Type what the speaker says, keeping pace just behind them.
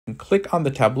can click on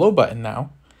the Tableau button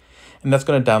now, and that's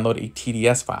going to download a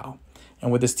TDS file.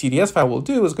 And what this TDS file will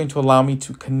do is going to allow me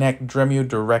to connect Dremio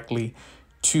directly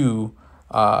to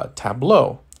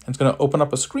Tableau. And it's going to open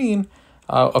up a screen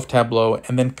of Tableau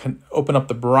and then open up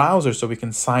the browser so we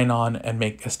can sign on and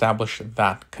establish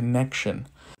that connection.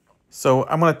 So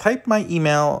I'm going to type my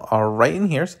email right in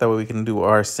here so that way we can do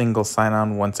our single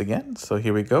sign-on once again. So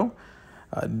here we go,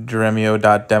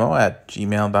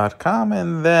 dremio.demo@gmail.com,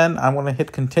 and then I'm going to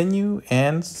hit continue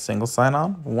and single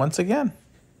sign-on once again.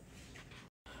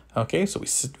 Okay, so we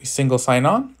single sign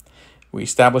on, we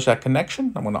establish that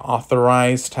connection. I'm going to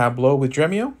authorize Tableau with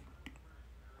Dremio.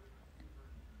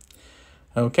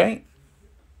 Okay,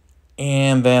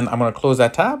 and then I'm going to close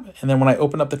that tab. And then when I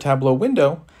open up the Tableau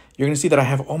window, you're going to see that I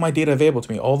have all my data available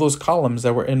to me. All those columns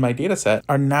that were in my data set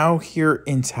are now here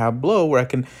in Tableau, where I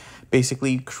can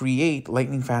basically create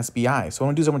lightning fast BI. So what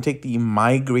I'm going to do is I'm going to take the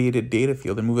migrated data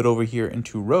field and move it over here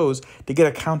into rows to get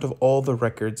a count of all the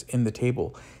records in the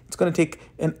table. It's going to take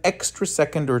an extra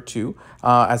second or two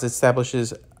as it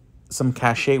establishes some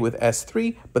cache with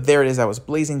S3, but there it is. I was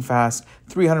blazing fast,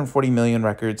 340 million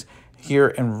records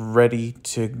here and ready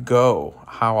to go.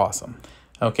 How awesome.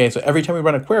 Okay, so every time we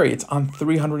run a query, it's on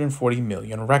 340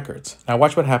 million records. Now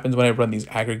watch what happens when I run these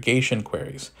aggregation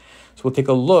queries. So we'll take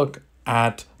a look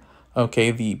at,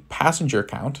 okay, the passenger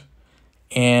count,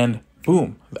 and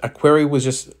boom, a query was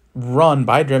just run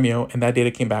by Dremio and that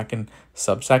data came back in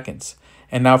sub-seconds.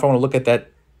 And now if I want to look at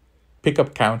that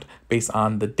pickup count based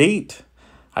on the date,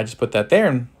 I just put that there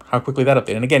and how quickly that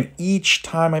updated. And again, each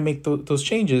time I make those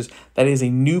changes, that is a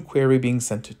new query being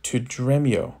sent to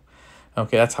Dremio.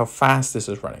 Okay, that's how fast this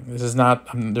is running. This is not,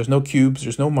 there's no cubes,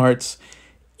 there's no marts.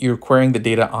 You're querying the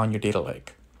data on your data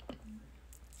lake.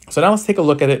 So now let's take a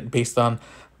look at it based on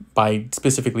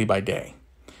specifically by day.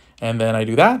 And then I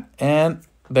do that, and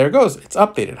there it goes. It's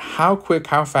updated. How quick,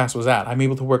 how fast was that? I'm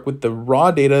able to work with the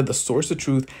raw data, the source of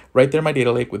truth, right there in my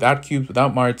data lake, without cubes,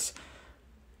 without marts.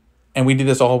 And we did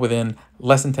this all within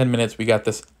less than 10 minutes. We got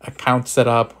this account set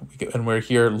up, and we're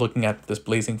here looking at this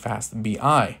blazing fast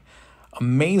BI.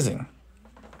 Amazing.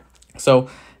 So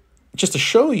just to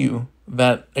show you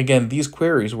that, again, these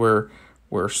queries were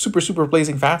super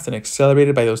blazing fast and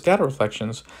accelerated by those data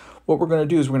reflections, what we're going to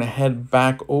do is we're going to head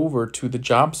back over to the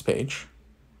jobs page.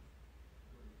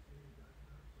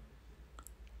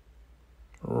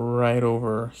 Right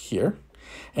over here.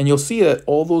 And you'll see that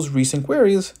all those recent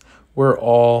queries were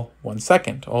all 1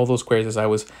 second. All those queries as I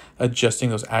was adjusting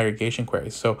those aggregation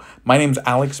queries. So my name is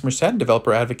Alex Merced,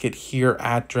 developer advocate here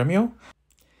at Dremio.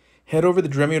 Head over to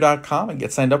dremio.com and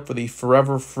get signed up for the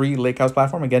forever free Lakehouse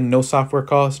platform. Again, no software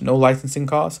costs, no licensing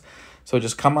costs. So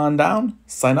just come on down,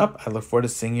 sign up. I look forward to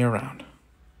seeing you around.